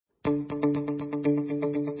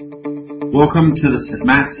Welcome to the St.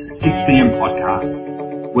 Matt's 6pm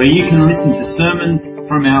podcast, where you can listen to sermons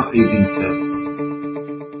from our evening service.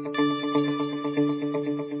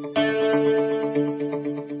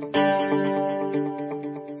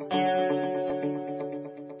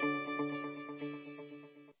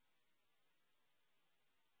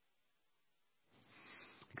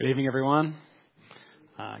 Good evening, everyone.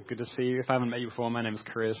 Good to see you. If I haven't met you before, my name is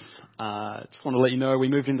Chris. Just want to let you know we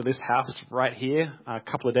moved into this house right here a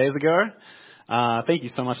couple of days ago. Thank you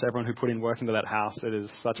so much to everyone who put in work into that house. It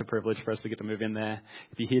is such a privilege for us to get to move in there.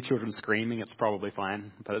 If you hear children screaming, it's probably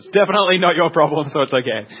fine, but it's definitely not your problem, so it's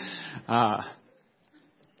okay.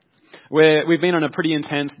 We've been on a pretty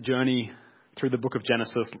intense journey through the book of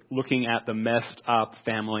Genesis, looking at the messed up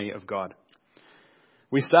family of God.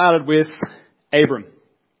 We started with Abram,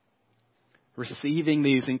 receiving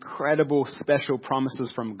these incredible special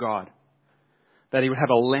promises from God, that he would have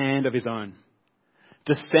a land of his own,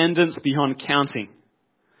 descendants beyond counting,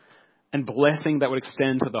 and blessing that would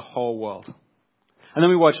extend to the whole world. And then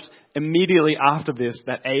we watched immediately after this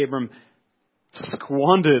that Abram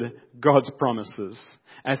squandered God's promises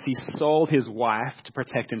as he sold his wife to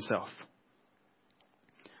protect himself.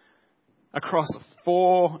 Across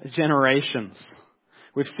 4 generations,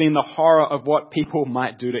 we've seen the horror of what people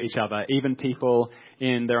might do to each other, even people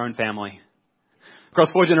in their own family.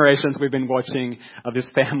 Across 4 generations, we've been watching this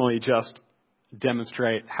family just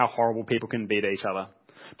demonstrate how horrible people can be to each other.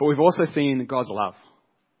 But we've also seen God's love.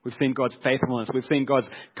 We've seen God's faithfulness. We've seen God's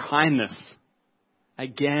kindness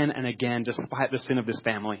again and again, despite the sin of this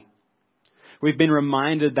family. We've been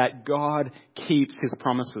reminded that God keeps his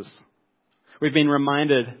promises. We've been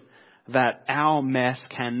reminded that our mess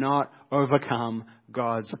cannot overcome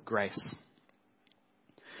God's grace.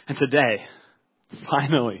 And today,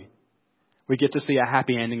 finally, we get to see a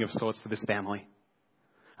happy ending of sorts for this family.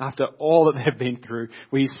 After all that they've been through,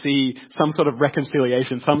 we see some sort of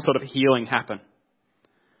reconciliation, some sort of healing happen.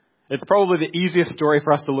 It's probably the easiest story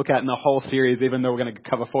for us to look at in the whole series, even though we're going to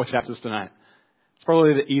cover 4 chapters tonight. It's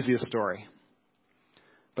probably the easiest story.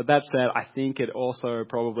 But that said, I think it also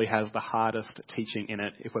probably has the hardest teaching in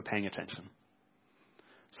it if we're paying attention.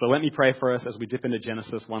 So let me pray for us as we dip into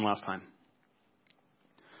Genesis one last time.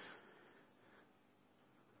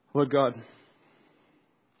 Lord God,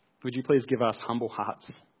 would you please give us humble hearts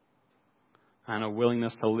and a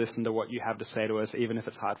willingness to listen to what you have to say to us, even if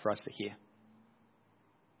it's hard for us to hear.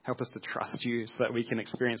 Help us to trust you so that we can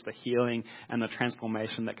experience the healing and the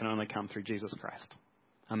transformation that can only come through Jesus Christ.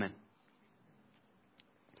 Amen.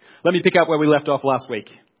 Let me pick up where we left off last week.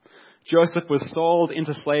 Joseph was sold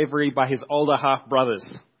into slavery by his older half-brothers.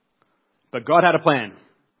 But God had a plan.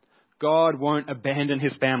 God won't abandon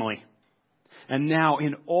his family. And now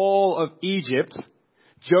in all of Egypt,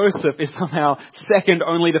 Joseph is somehow second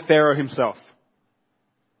only to Pharaoh himself.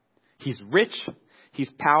 He's rich, he's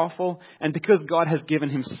powerful, and because God has given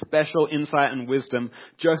him special insight and wisdom,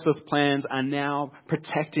 Joseph's plans are now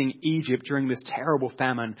protecting Egypt during this terrible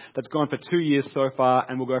famine that's gone for 2 years so far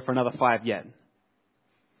and will go for another 5 yet.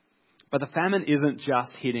 But the famine isn't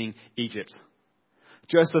just hitting Egypt.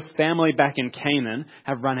 Joseph's family back in Canaan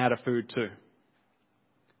have run out of food too.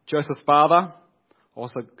 Joseph's father,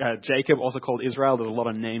 Jacob, also called Israel. There's a lot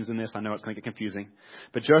of names in this. I know it's going to get confusing.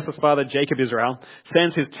 But Joseph's father, Jacob Israel,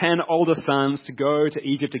 sends his 10 older sons to go to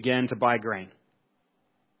Egypt again to buy grain.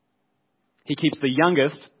 He keeps the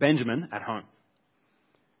youngest, Benjamin, at home.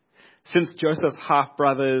 Since Joseph's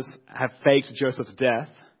half-brothers have faked Joseph's death,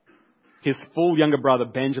 his full younger brother,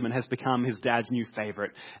 Benjamin, has become his dad's new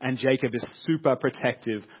favorite, and Jacob is super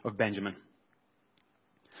protective of Benjamin.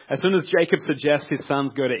 As soon as Jacob suggests his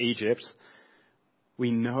sons go to Egypt,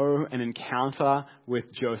 we know an encounter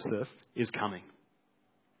with Joseph is coming.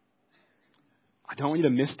 I don't want you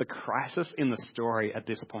to miss the crisis in the story at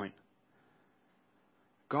this point.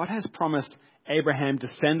 God has promised Abraham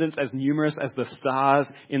descendants as numerous as the stars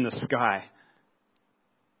in the sky.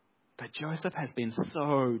 But Joseph has been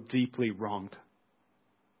so deeply wronged.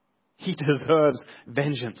 He deserves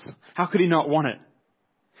vengeance. How could he not want it?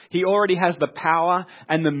 He already has the power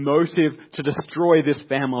and the motive to destroy this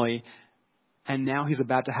family, and now he's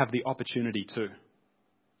about to have the opportunity too.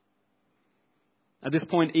 At this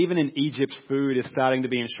point, even in Egypt, food is starting to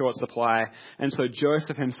be in short supply, and so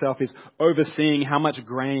Joseph himself is overseeing how much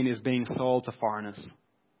grain is being sold to foreigners,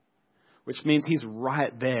 which means he's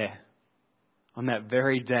right there on that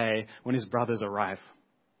very day when his brothers arrive.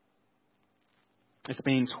 It's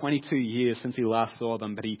been 22 years since he last saw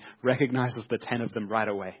them, but he recognizes the 10 of them right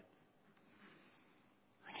away.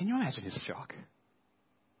 Can you imagine his shock?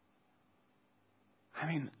 I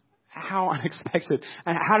mean, how unexpected.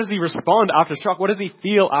 And how does he respond after shock? What does he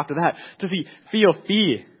feel after that? Does he feel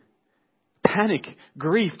fear? panic,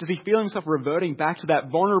 grief? Does he feel himself reverting back to that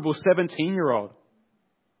vulnerable 17-year-old?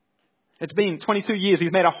 It's been 22 years.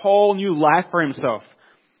 He's made a whole new life for himself.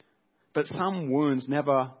 But some wounds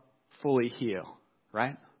never fully heal,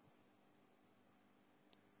 right?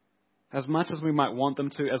 As much as we might want them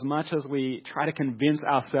to, as much as we try to convince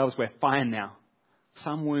ourselves we're fine now,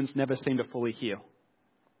 some wounds never seem to fully heal.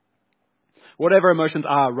 Whatever emotions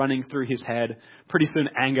are running through his head, pretty soon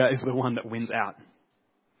anger is the one that wins out.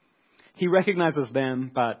 He recognizes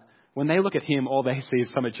them, but when they look at him, all they see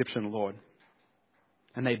is some Egyptian lord.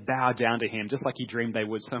 And they bow down to him, just like he dreamed they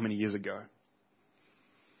would so many years ago.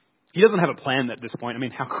 He doesn't have a plan at this point. I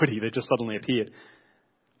mean, how could he? They just suddenly appeared.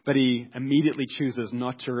 But he immediately chooses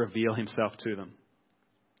not to reveal himself to them.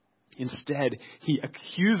 Instead, he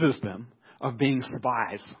accuses them of being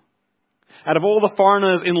spies. Out of all the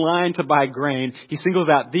foreigners in line to buy grain, he singles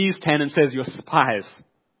out these 10 and says, "You're spies."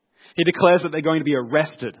 He declares that they're going to be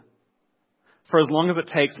arrested for as long as it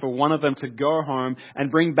takes for one of them to go home and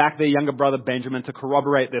bring back their younger brother Benjamin to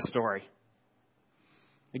corroborate their story.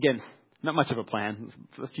 Again, not much of a plan.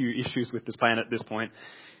 There's a few issues with this plan at this point.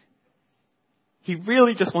 He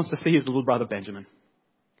really just wants to see his little brother Benjamin.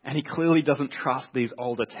 And he clearly doesn't trust these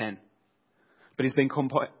older 10. But he's been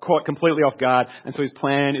caught completely off guard, and so his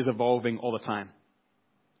plan is evolving all the time.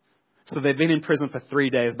 So they've been in prison for 3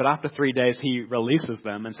 days, but after 3 days he releases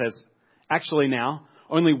them and says, "Actually now,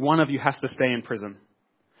 only one of you has to stay in prison.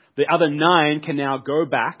 The other 9 can now go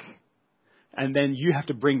back, and then you have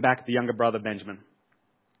to bring back the younger brother Benjamin."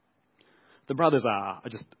 The brothers are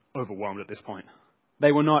just overwhelmed at this point.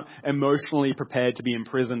 They were not emotionally prepared to be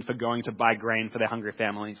imprisoned for going to buy grain for their hungry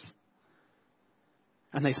families.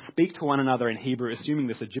 And they speak to one another in Hebrew, assuming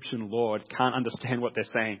this Egyptian lord can't understand what they're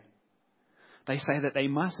saying. They say that they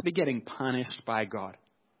must be getting punished by God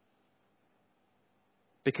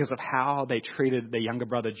because of how they treated their younger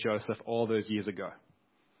brother Joseph all those years ago.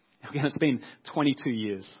 Again, it's been 22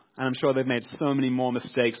 years, and I'm sure they've made so many more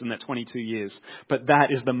mistakes in that 22 years. But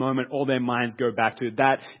that is the moment all their minds go back to.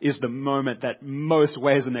 That is the moment that most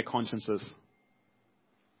weighs in their consciences.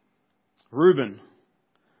 Reuben,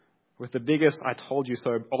 with the biggest "I told you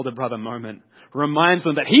so" older brother moment, reminds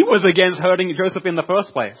them that he was against hurting Joseph in the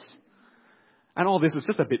first place. And all this is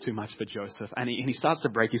just a bit too much for Joseph. And he starts to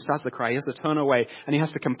break, he starts to cry, he has to turn away, and he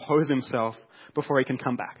has to compose himself before he can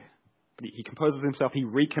come back. But he composes himself, he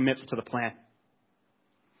recommits to the plan.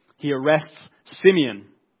 He arrests Simeon,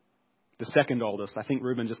 the second oldest. I think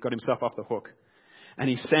Reuben just got himself off the hook. And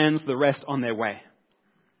he sends the rest on their way.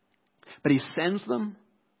 But he sends them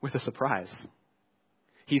with a surprise.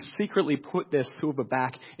 He's secretly put their silver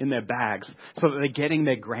back in their bags so that they're getting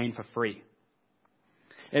their grain for free.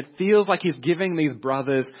 It feels like he's giving these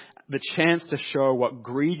brothers the chance to show what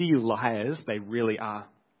greedy liars they really are.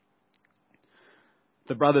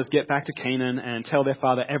 The brothers get back to Canaan and tell their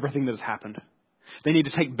father everything that has happened. They need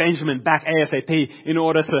to take Benjamin back ASAP in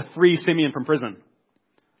order to free Simeon from prison.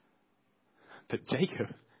 But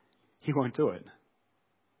Jacob, he won't do it.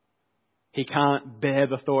 He can't bear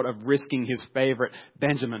the thought of risking his favorite,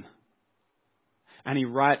 Benjamin. And he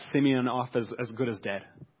writes Simeon off as good as dead.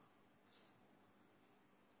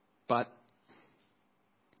 But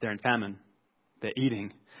they're in famine. They're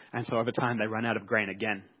eating. And so over time they run out of grain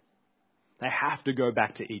again. They have to go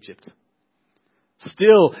back to Egypt.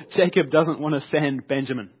 Still, Jacob doesn't want to send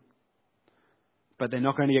Benjamin. But they're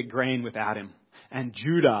not going to get grain without him. And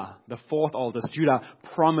Judah, the fourth oldest, Judah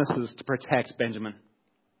promises to protect Benjamin.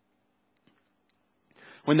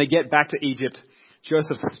 When they get back to Egypt,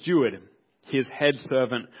 Joseph's steward, his head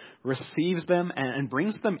servant, receives them and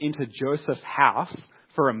brings them into Joseph's house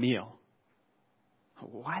for a meal.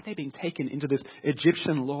 Why are they being taken into this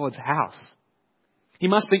Egyptian lord's house? He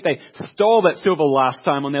must think they stole that silver last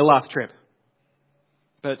time on their last trip.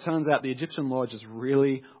 But it turns out the Egyptian lord just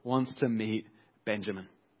really wants to meet Benjamin.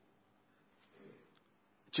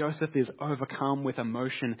 Joseph is overcome with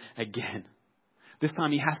emotion again. This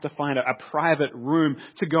time he has to find a private room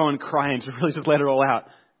to go and cry and to really just let it all out.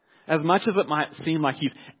 As much as it might seem like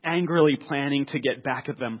he's angrily planning to get back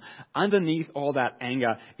at them, underneath all that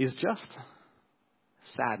anger is just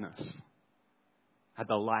sadness at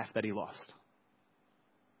the life that he lost.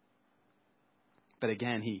 But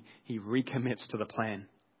again, he recommits to the plan.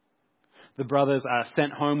 The brothers are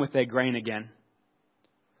sent home with their grain again.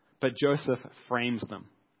 But Joseph frames them.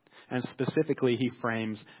 And specifically, he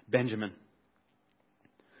frames Benjamin.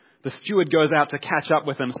 The steward goes out to catch up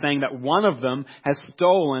with them, saying that one of them has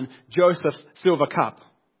stolen Joseph's silver cup.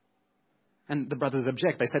 And the brothers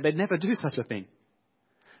object. They say they'd never do such a thing.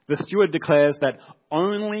 The steward declares that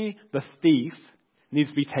only the thief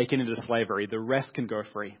needs to be taken into slavery. The rest can go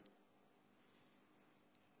free.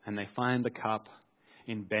 And they find the cup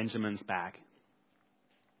in Benjamin's bag.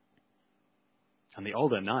 And the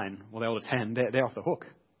older 9, the older 10, they're off the hook.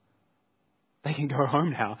 They can go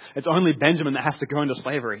home now. It's only Benjamin that has to go into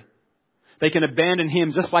slavery. They can abandon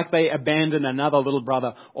him just like they abandoned another little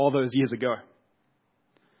brother all those years ago.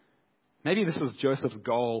 Maybe this is Joseph's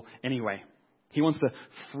goal anyway. He wants to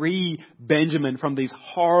free Benjamin from these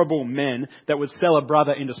horrible men that would sell a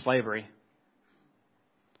brother into slavery.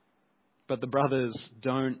 But the brothers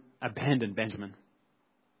don't abandon Benjamin.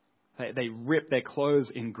 They rip their clothes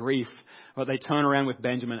in grief, but they turn around with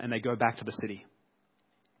Benjamin and they go back to the city.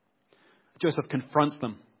 Joseph confronts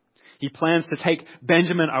them. He plans to take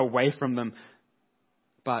Benjamin away from them,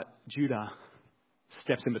 but Judah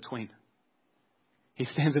steps in between. He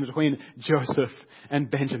stands in between Joseph and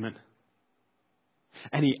Benjamin.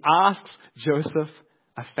 And he asks Joseph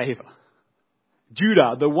a favor.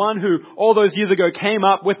 Judah, the one who all those years ago came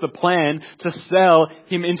up with the plan to sell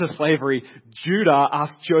him into slavery, Judah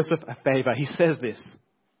asked Joseph a favor. He says this: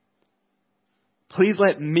 "Please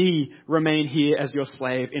let me remain here as your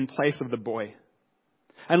slave in place of the boy,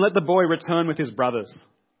 and let the boy return with his brothers.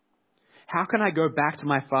 How can I go back to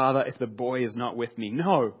my father if the boy is not with me?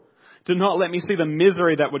 No, do not let me see the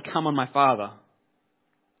misery that would come on my father."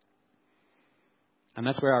 And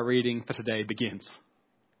that's where our reading for today begins.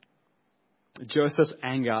 Joseph's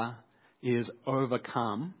anger is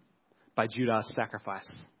overcome by Judah's sacrifice.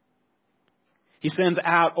 He sends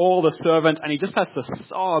out all the servants and he just has to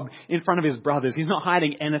sob in front of his brothers. He's not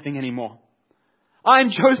hiding anything anymore.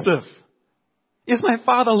 "I'm Joseph. Is my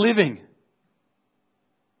father living?"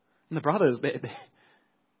 And the brothers,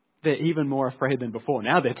 they're even more afraid than before.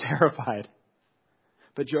 Now they're terrified.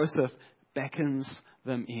 But Joseph beckons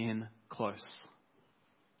them in close.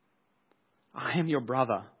 "I am your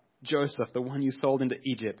brother, Joseph, the one you sold into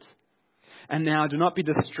Egypt. And now do not be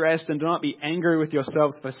distressed and do not be angry with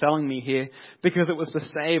yourselves for selling me here, because it was to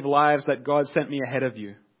save lives that God sent me ahead of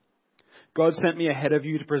you. God sent me ahead of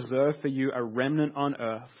you to preserve for you a remnant on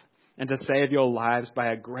earth and to save your lives by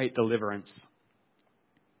a great deliverance."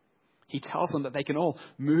 He tells them that they can all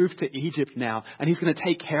move to Egypt now and he's going to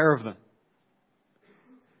take care of them.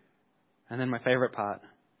 And then my favorite part.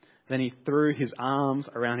 Then he threw his arms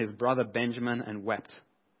around his brother Benjamin and wept.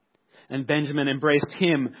 And Benjamin embraced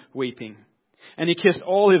him, weeping. And he kissed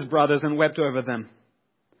all his brothers and wept over them.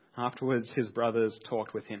 Afterwards, his brothers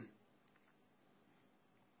talked with him.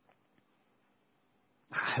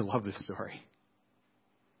 I love this story.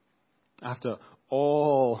 After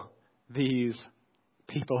all these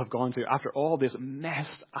people have gone through, after all this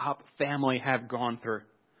messed up family have gone through,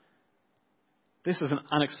 this is an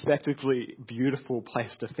unexpectedly beautiful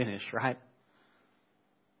place to finish, right?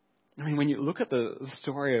 I mean, when you look at the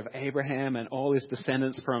story of Abraham and all his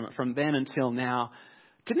descendants from then until now,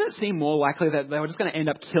 didn't it seem more likely that they were just going to end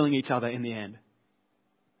up killing each other in the end?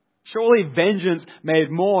 Surely vengeance made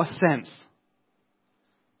more sense.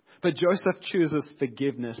 But Joseph chooses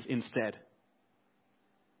forgiveness instead.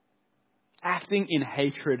 Acting in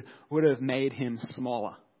hatred would have made him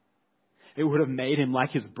smaller. It would have made him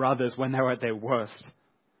like his brothers when they were at their worst.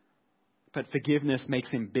 But forgiveness makes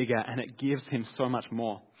him bigger and it gives him so much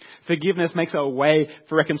more. Forgiveness makes a way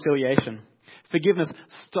for reconciliation. Forgiveness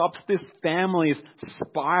stops this family's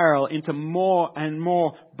spiral into more and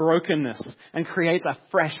more brokenness and creates a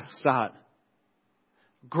fresh start.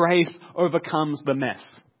 Grace overcomes the mess.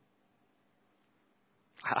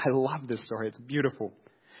 I love this story. It's beautiful.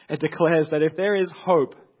 It declares that if there is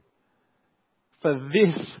hope for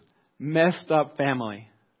this messed up family,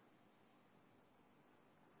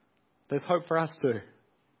 there's hope for us too.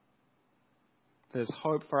 There's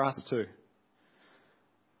hope for us too.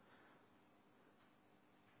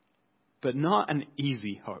 But not an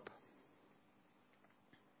easy hope.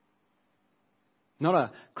 Not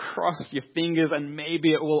a cross your fingers and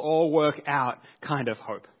maybe it will all work out kind of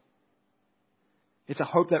hope. It's a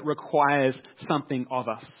hope that requires something of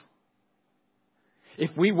us.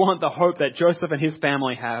 If we want the hope that Joseph and his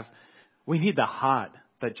family have, we need the heart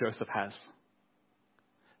that Joseph has.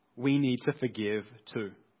 We need to forgive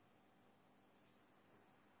too.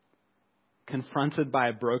 Confronted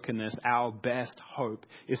by brokenness, our best hope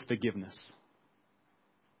is forgiveness.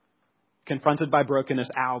 Confronted by brokenness,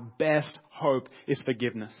 our best hope is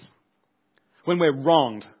forgiveness. When we're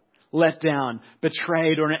wronged, let down,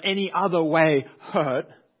 betrayed, or in any other way hurt,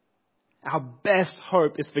 our best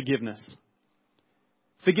hope is forgiveness.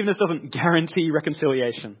 Forgiveness doesn't guarantee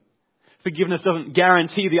reconciliation. Forgiveness doesn't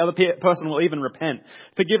guarantee the other person will even repent.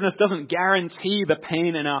 Forgiveness doesn't guarantee the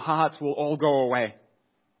pain in our hearts will all go away.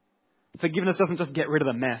 Forgiveness doesn't just get rid of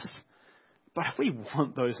the mess. But if we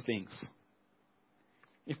want those things,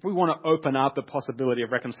 if we want to open up the possibility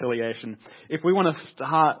of reconciliation, if we want to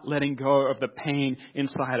start letting go of the pain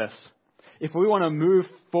inside us, if we want to move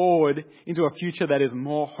forward into a future that is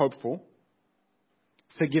more hopeful,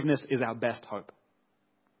 forgiveness is our best hope.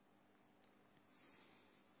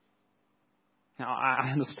 Now, I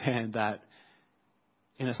understand that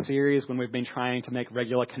in a series when we've been trying to make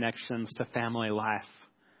regular connections to family life,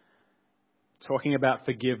 talking about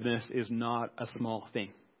forgiveness is not a small thing.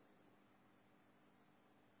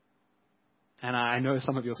 And I know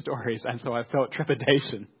some of your stories, and so I felt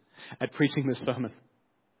trepidation at preaching this sermon.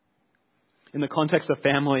 In the context of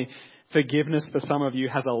family, forgiveness for some of you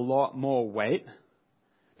has a lot more weight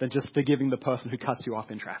than just forgiving the person who cuts you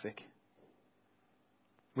off in traffic.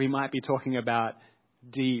 We might be talking about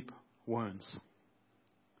deep wounds.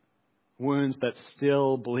 Wounds that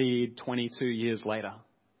still bleed 22 years later.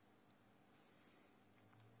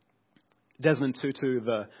 Desmond Tutu,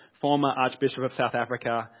 the former Archbishop of South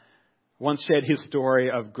Africa, once shared his story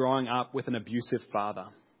of growing up with an abusive father.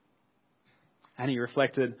 And he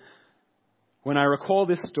reflected, "When I recall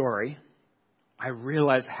this story, I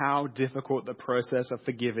realize how difficult the process of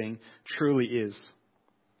forgiving truly is.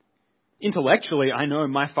 Intellectually, I know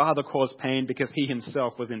my father caused pain because he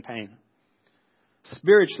himself was in pain.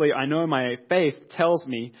 Spiritually, I know my faith tells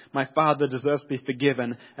me my father deserves to be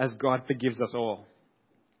forgiven as God forgives us all.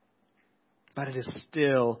 But it is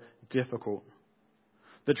still difficult.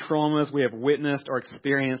 The traumas we have witnessed or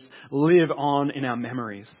experienced live on in our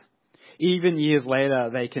memories. Even years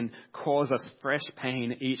later, they can cause us fresh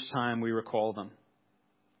pain each time we recall them."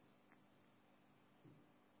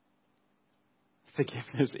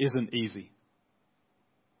 Forgiveness isn't easy,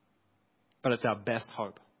 but it's our best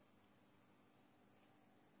hope.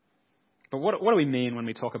 But what do we mean when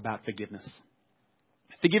we talk about forgiveness?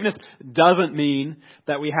 Forgiveness doesn't mean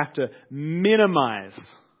that we have to minimize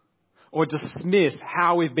or dismiss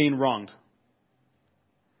how we've been wronged.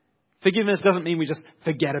 Forgiveness doesn't mean we just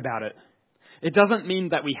forget about it. It doesn't mean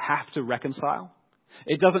that we have to reconcile.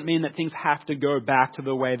 It doesn't mean that things have to go back to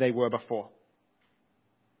the way they were before.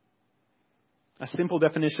 A simple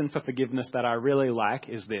definition for forgiveness that I really like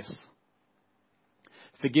is this.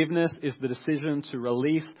 Forgiveness is the decision to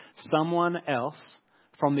release someone else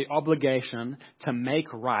from the obligation to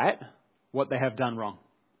make right what they have done wrong.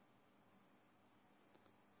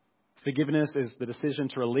 Forgiveness is the decision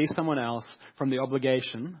to release someone else from the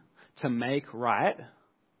obligation to make right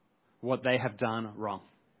what they have done wrong.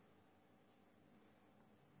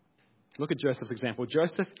 Look at Joseph's example.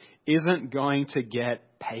 Joseph isn't going to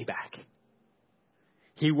get payback.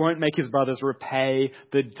 He won't make his brothers repay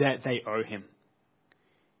the debt they owe him.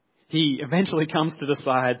 He eventually comes to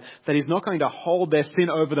decide that he's not going to hold their sin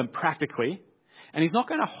over them practically, and he's not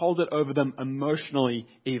going to hold it over them emotionally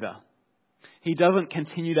either. He doesn't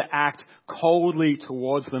continue to act coldly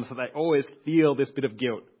towards them so they always feel this bit of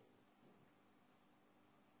guilt.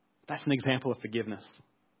 That's an example of forgiveness.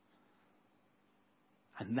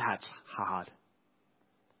 And that's hard.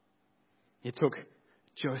 It took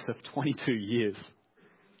Joseph 22 years.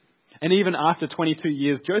 And even after 22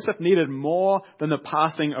 years, Joseph needed more than the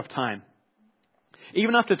passing of time.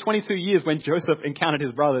 Even after 22 years, when Joseph encountered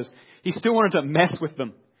his brothers, he still wanted to mess with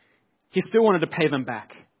them. He still wanted to pay them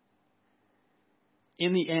back.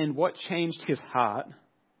 In the end, what changed his heart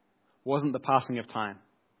wasn't the passing of time.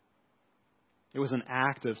 It was an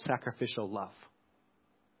act of sacrificial love.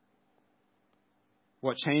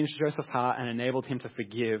 What changed Joseph's heart and enabled him to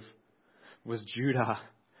forgive was Judah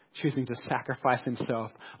choosing to sacrifice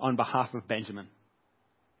himself on behalf of Benjamin.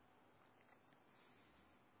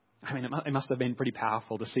 I mean, it must have been pretty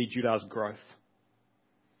powerful to see Judah's growth.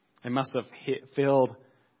 It must have filled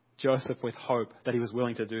Joseph with hope that he was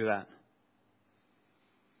willing to do that.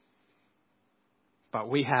 But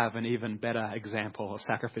we have an even better example of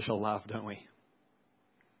sacrificial love, don't we?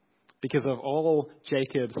 Because of all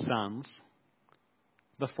Jacob's sons,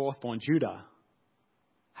 the fourth-born Judah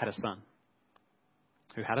had a son,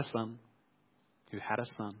 who had a son, who had a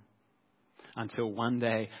son, until one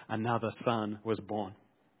day another son was born.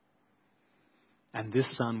 And this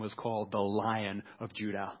son was called the Lion of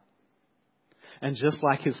Judah. And just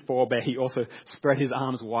like his forebear, he also spread his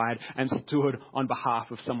arms wide and stood on behalf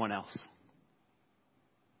of someone else.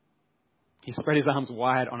 He spread his arms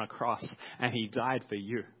wide on a cross, and he died for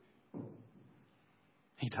you.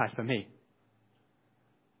 He died for me.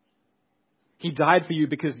 He died for you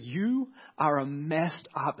because you are a messed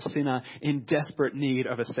up sinner in desperate need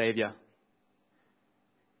of a Savior.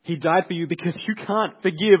 He died for you because you can't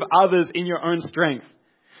forgive others in your own strength.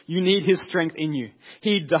 You need His strength in you.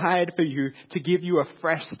 He died for you to give you a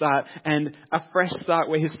fresh start, and a fresh start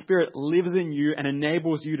where His Spirit lives in you and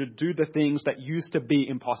enables you to do the things that used to be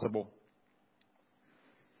impossible.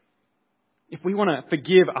 If we want to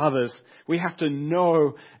forgive others, we have to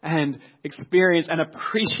know and experience and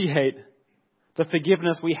appreciate the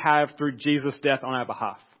forgiveness we have through Jesus' death on our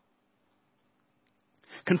behalf.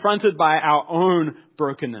 Confronted by our own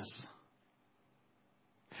brokenness,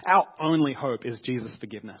 our only hope is Jesus'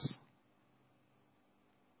 forgiveness.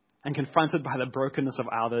 And confronted by the brokenness of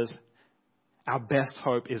others, our best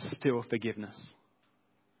hope is still forgiveness.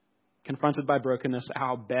 Confronted by brokenness,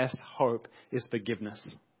 our best hope is forgiveness.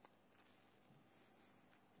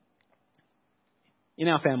 In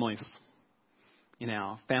our families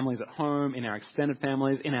at home, in our extended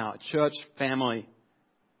families, in our church family,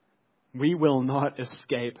 we will not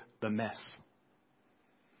escape the mess.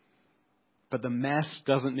 But the mess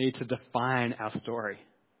doesn't need to define our story.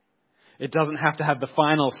 It doesn't have to have the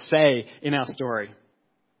final say in our story.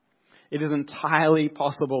 It is entirely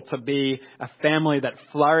possible to be a family that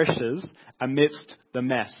flourishes amidst the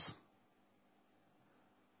mess.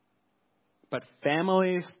 But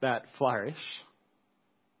families that flourish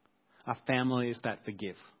are families that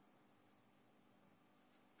forgive.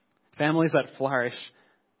 Families that flourish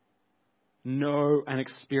know and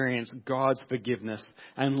experience God's forgiveness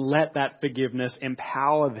and let that forgiveness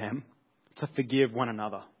empower them to forgive one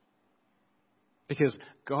another. Because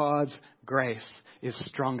God's grace is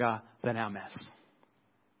stronger than our mess.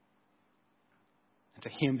 And to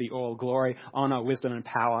Him be all glory, honor, wisdom, and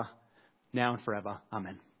power, now and forever.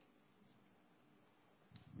 Amen.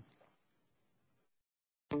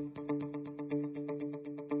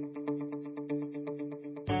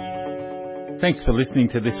 Thanks for listening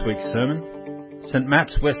to this week's sermon. St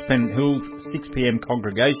Matt's West Pennant Hills 6pm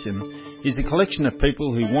congregation is a collection of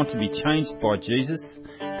people who want to be changed by Jesus,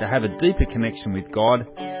 to have a deeper connection with God,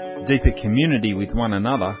 deeper community with one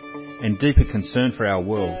another, and deeper concern for our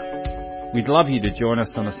world. We'd love you to join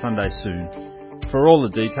us on a Sunday soon. For all the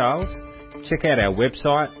details, check out our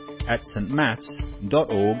website at stmats.org.au.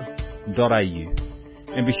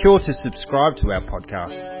 And be sure to subscribe to our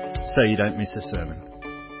podcast so you don't miss a sermon.